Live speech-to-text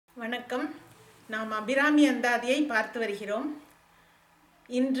வணக்கம். நாம் அபிராமி அந்தாதியை பார்த்து வருகிறோம்.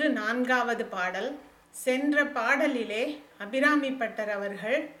 இன்று 4வது பாடல். சென்ற பாடலிலே அபிராமி பட்டர்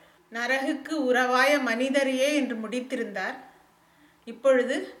அவர்கள் நரகுக்கு உறவாய மனிதரையே என்று முடித்திருந்தார்.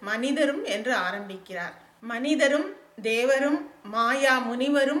 இப்பொழுது மனிதரும் என்று ஆரம்பிக்கிறார். மனிதரும் தேவரும் மாயா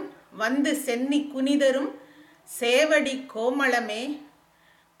முனிவரும் வந்து சென்னி குனிதரும் சேவடி கோமளமே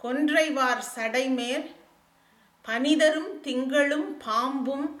கொன்றைவார் சடைமேல் பனிதரும் திங்களும்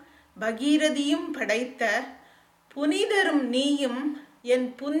பாம்பும் பகீரதியும் படைத்த புனிதரும் நீயும் என்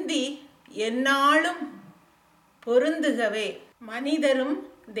புந்தி எந்நாளும் பொருந்துகவே. மனிதரும்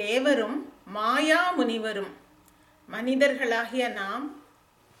தேவரும் மாயா முனிவரும், மனிதர்களாகிய நாம்,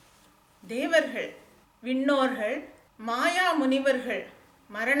 தேவர்கள் விண்ணோர்கள், மாயா முனிவர்கள்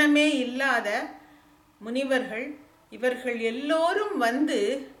மரணமே இல்லாத முனிவர்கள், இவர்கள் எல்லோரும் வந்து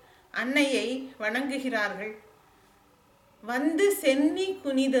அன்னையை வணங்குகிறார்கள். வந்து சென்னி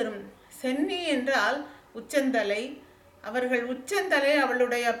குனிதரும், சென்னி என்றால் உச்சந்தலை, அவர்கள் உச்சந்தலை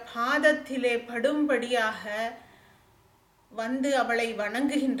அவளுடைய பாதத்திலே படும்படியாக வந்து அவளை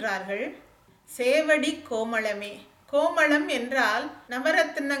வணங்குகின்றார்கள். சேவடி கோமளமே, கோமளம் என்றால்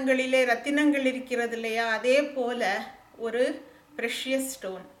நவரத்தினங்களிலே ரத்தினங்கள் இருக்கிறது இல்லையா, அதே போல ஒரு ப்ரெஷியஸ்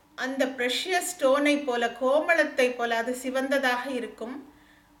ஸ்டோன். அந்த ப்ரெஷியஸ் ஸ்டோனை போல, கோமளத்தை போல, அது சிவந்ததாக இருக்கும்.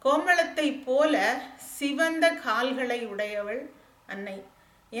 கோமளத்தை போல சிவந்த கால்களை உடையவள் அன்னை.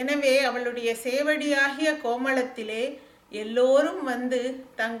 எனவே அவளுடைய சேவடியாகிய கோமளத்திலே எல்லோரும் வந்து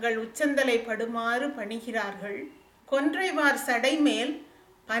தங்கள் உச்சந்தலை படுமாறு பணிகிறார்கள். கொன்றைவார் சடைமேல்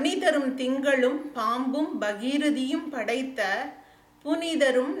பனிதரும் திங்களும் பாம்பும் பகீரதியும் படைத்த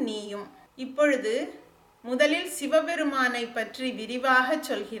புனிதரும் நீயும். இப்பொழுது முதலில் சிவபெருமானை பற்றி விரிவாக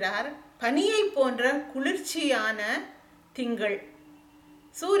சொல்கிறார். பனியை போன்ற குளிர்ச்சியான திங்கள்.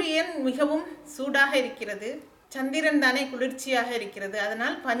 சூரியன் மிகவும் சூடாக இருக்கிறது, சந்திரன் தானே குளிர்ச்சியாக இருக்கிறது,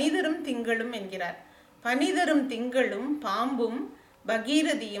 அதனால் பனிதரும் திங்களும் என்கிறார். பனிதரும் திங்களும் பாம்பும்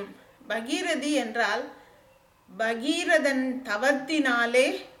பகீரதியும். பகீரதி என்றால் பகீரதன் தவத்தினாலே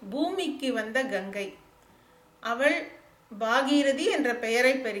பூமிக்கு வந்த கங்கை. அவள் பாகீரதி என்ற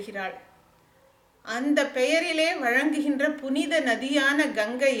பெயரை பெறுகிறாள். அந்த பெயரிலே வழங்குகின்ற புனித நதியான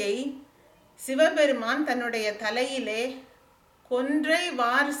கங்கையை சிவபெருமான் தன்னுடைய தலையிலே கொன்றை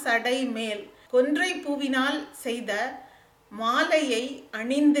வார் சடை மேல், கொன்றை பூவினால் செய்த மாலையை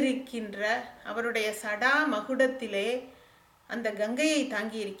அணிந்திருக்கின்ற அவருடைய சடா மகுடத்திலே அந்த கங்கையை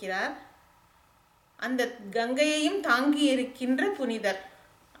தாங்கியிருக்கிறார். அந்த கங்கையையும் தாங்கியிருக்கின்ற புனிதர்.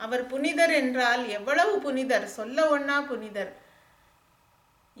 அவர் புனிதர் என்றால் எவ்வளவு புனிதர், சொல்ல ஒண்ணா புனிதர்.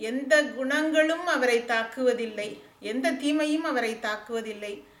 எந்த குணங்களும் அவரை தாக்குவதில்லை, எந்த தீமையும் அவரை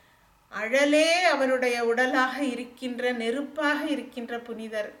தாக்குவதில்லை. அழலே அவருடைய உடலாக இருக்கின்ற, நெருப்பாக இருக்கின்ற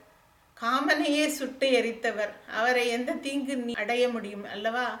புனிதர். காமனையே சுட்டு எரித்தவர். அவரை எந்த தீங்கு அடைய முடியும்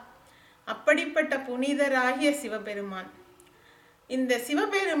அல்லவா? அப்படிப்பட்ட புனிதராகிய சிவபெருமான். இந்த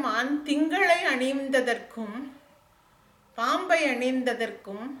சிவபெருமான் திங்களை அணிந்ததற்கும் பாம்பை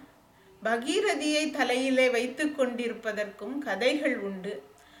அணிந்ததற்கும் பகீரதியை தலையிலே வைத்து கொண்டிருப்பதற்கும் கதைகள் உண்டு.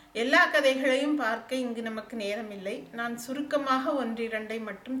 எல்லா கதைகளையும் பார்க்க இங்கு நமக்கு நேரமில்லை. நான் சுருக்கமாக ஒன்றிரண்டை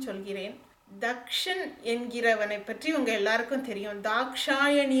மட்டும் சொல்கிறேன். தக்ஷன் என்கிறவனை பற்றி உங்க எல்லாருக்கும் தெரியும்.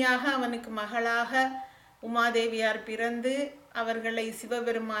 தாக்ஷாயணியாக அவனுக்கு மகளாக உமாதேவியார் பிறந்து அவர்களை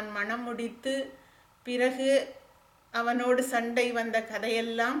சிவபெருமான் மணம் முடித்து பிறகு அவனோடு சண்டை வந்த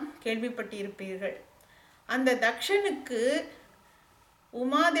கதையெல்லாம் கேள்விப்பட்டிருப்பீர்கள். அந்த தக்ஷனுக்கு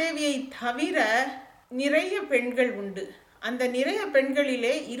உமாதேவியை தவிர நிறைய பெண்கள் உண்டு. அந்த நிறைய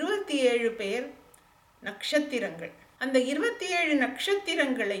பெண்களிலே 27 பேர் நட்சத்திரங்கள். அந்த 27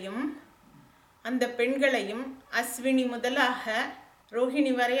 நட்சத்திரங்களையும் அந்த பெண்களையும் அஸ்வினி முதலாக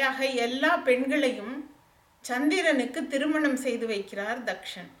ரோஹிணி வரையாக எல்லா பெண்களையும் சந்திரனுக்கு திருமணம் செய்து வைக்கிறார்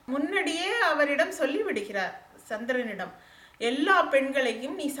தக்ஷன். முன்னாடியே அவரிடம் சொல்லிவிடுகிறார், சந்திரனிடம், எல்லா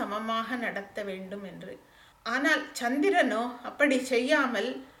பெண்களையும் நீ சமமாக நடத்த வேண்டும் என்று. ஆனால் சந்திரனோ அப்படி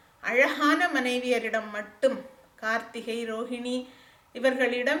செய்யாமல் அழகான மனைவியரிடம் மட்டும், கார்த்திகை, ரோஹிணி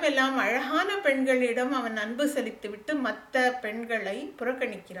இவர்களிடம் எல்லாம் அழகான பெண்களிடம் அவன் அன்பு செலுத்திவிட்டு மற்ற பெண்களை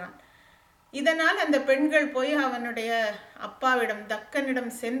புறக்கணிக்கிறான். இதனால் அந்த பெண்கள் போய் அவனுடைய அப்பாவிடம்,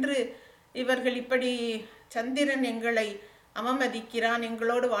 தக்கனிடம் சென்று, இவர்கள் இப்படி சந்திரன் எங்களை அவமதிக்கிறான்,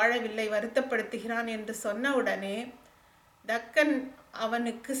 எங்களோடு வாழவில்லை, வருத்தப்படுத்துகிறான் என்று சொன்னவுடனே தக்கன்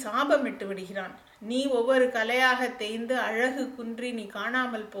அவனுக்கு சாபமிட்டு விடுகிறான். நீ ஒவ்வொரு கலையாக தேய்ந்து அழகு குன்றி நீ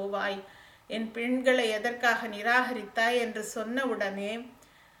காணாமல் போவாய், என் பெண்களை எதற்காக நிராகரித்தாய் என்று சொன்னவுடனே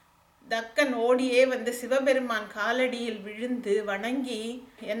தக்கன் ஓடியே வந்து சிவபெருமான் காலடியில் விழுந்து வணங்கி,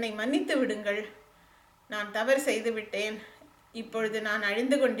 என்னை மன்னித்து விடுங்கள், நான் தவறு செய்து விட்டேன், இப்பொழுது நான்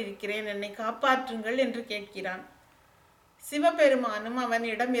அழிந்து கொண்டிருக்கிறேன், என்னை காப்பாற்றுங்கள் என்று கேட்கிறான். சிவபெருமானும்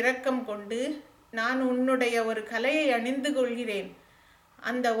அவனிடம் இரக்கம் கொண்டு, நான் உன்னுடைய ஒரு கலையை அணிந்து கொள்கிறேன்,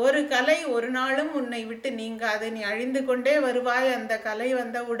 அந்த ஒரு கலை ஒரு நாளும் உன்னை விட்டு நீங்காது, நீ அழிந்து கொண்டே வருவாய், அந்த கலை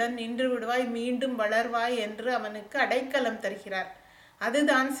வந்தவுடன் நின்று விடுவாய், மீண்டும் வளர்வாய் என்று அவனுக்கு அடைக்கலம் தருகிறார்.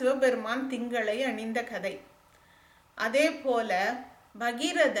 அதுதான் சிவபெருமான் திங்களை அணிந்த கதை. அதே போல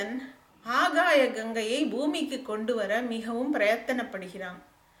பகீரதன் ஆகாய கங்கையை பூமிக்கு கொண்டு வர மிகவும் பிரயத்தனப்படுகிறான்.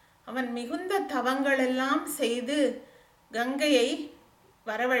 அவன் மிகுந்த தவங்களெல்லாம் செய்து கங்கையை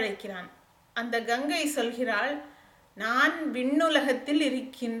வரவழைக்கிறான். அந்த கங்கை சொல்கிறாள், நான் விண்ணுலகத்தில்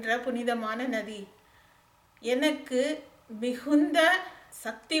இருக்கின்ற புனிதமான நதி, எனக்கு மிகுந்த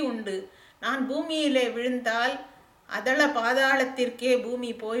சக்தி உண்டு, நான் பூமியிலே விழுந்தால் அதள பாதாளத்திற்கே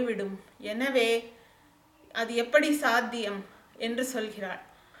பூமி போய்விடும், எனவே அது எப்படி சாத்தியம் என்று சொல்கிறாள்.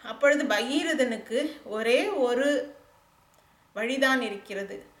 அப்பொழுது பகீரதனுக்கு ஒரே ஒரு வழிதான்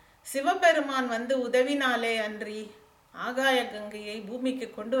இருக்கிறது. சிவபெருமான் வந்து உதவினாலே அன்றி ஆகாய கங்கையை பூமிக்கு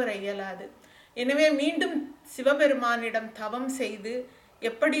கொண்டு வர இயலாது. எனவே மீண்டும் சிவபெருமானிடம் தவம் செய்து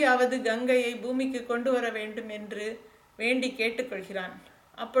எப்படியாவது கங்கையை பூமிக்கு கொண்டு வர வேண்டும் என்று வேண்டி கேட்டுக்கொள்கிறான்.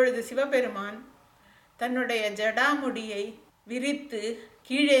 அப்பொழுது சிவபெருமான் தன்னுடைய ஜடாமுடியை விரித்து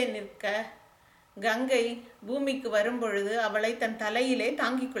கீழே நிற்க கங்கை பூமிக்கு வரும்பொழுது அவளை தன் தலையிலே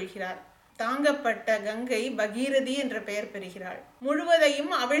தாங்கிக் கொள்கிறார். தாங்கப்பட்ட கங்கை பகீரதி என்ற பெயர் பெறுகிறாள்.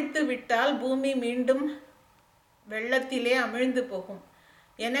 முழுவதையும் அவிழ்த்து விட்டால் பூமி மீண்டும் வெள்ளத்திலே அமிழ்ந்து போகும்.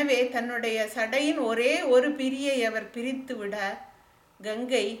 எனவே தன்னுடைய சடையின் ஒரே ஒரு பிரியை அவர் பிரித்து விட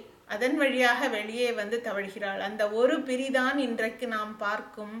கங்கை அதன் வழியாக வெளியே வந்து தவழ்கிறாள். அந்த ஒரு பிரிதான் இன்றைக்கு நாம்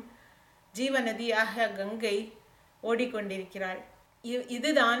பார்க்கும் ஜீவநதியாக கங்கை ஓடிக்கொண்டிருக்கிறாள்.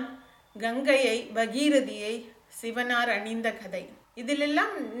 இதுதான் கங்கையை பகீரதியை சிவனார் அணிந்த கதை.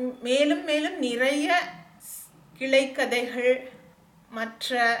 இதிலெல்லாம் மேலும் மேலும் நிறைய கிளைக்கதைகள்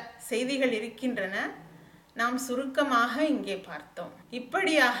மற்ற செய்திகள் இருக்கின்றன. நாம் சுருக்கமாக இங்கே பார்த்தோம்.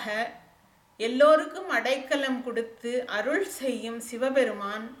 இப்படியாக எல்லோருக்கும் அடைக்கலம் கொடுத்து அருள் செய்யும்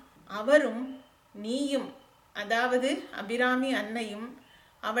சிவபெருமான், அவரும் நீயும், அதாவது அபிராமி அன்னையும்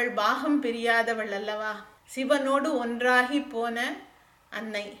அவள் பாகம் பிரியாதவள் அல்லவா, சிவனோடு ஒன்றாகி போன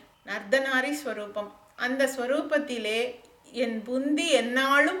அன்னை, நர்தனாரி ஸ்வரூபம். அந்த ஸ்வரூபத்திலே என் புந்தி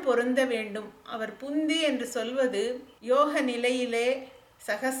எந்நாளும் பொருந்த வேண்டும். அவர் புந்தி என்று சொல்வது யோக நிலையிலே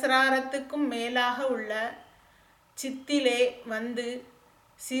சகசிராரத்துக்கும் மேலாக உள்ள சித்திலே வந்து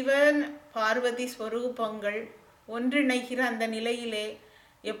சிவன் பார்வதி ஸ்வரூபங்கள் ஒன்றிணைகிற அந்த நிலையிலே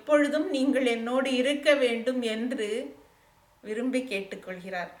எப்பொழுதும் நீங்கள் என்னோடு இருக்க வேண்டும் என்று விரும்பி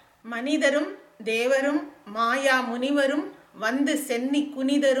கேட்டுக்கொள்கிறார். மனிதரும் தேவரும் மாயா முனிவரும் வந்து சென்னி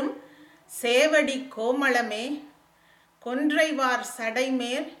குனிதரும் சேவடி கோமளமே கொன்றைவார்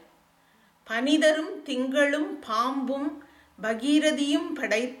சடைமேல் பனிதரும் திங்களும் பாம்பும் பகீரதியும்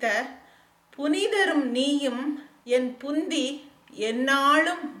படைத்த புனிதரும் நீயும் என் புந்தி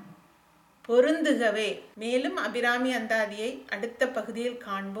எந்நாளும் பொருந்துகவே. மேலும் அபிராமி அந்தாதியை அடுத்த பகுதியில்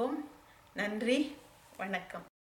காண்போம். நன்றி, வணக்கம்.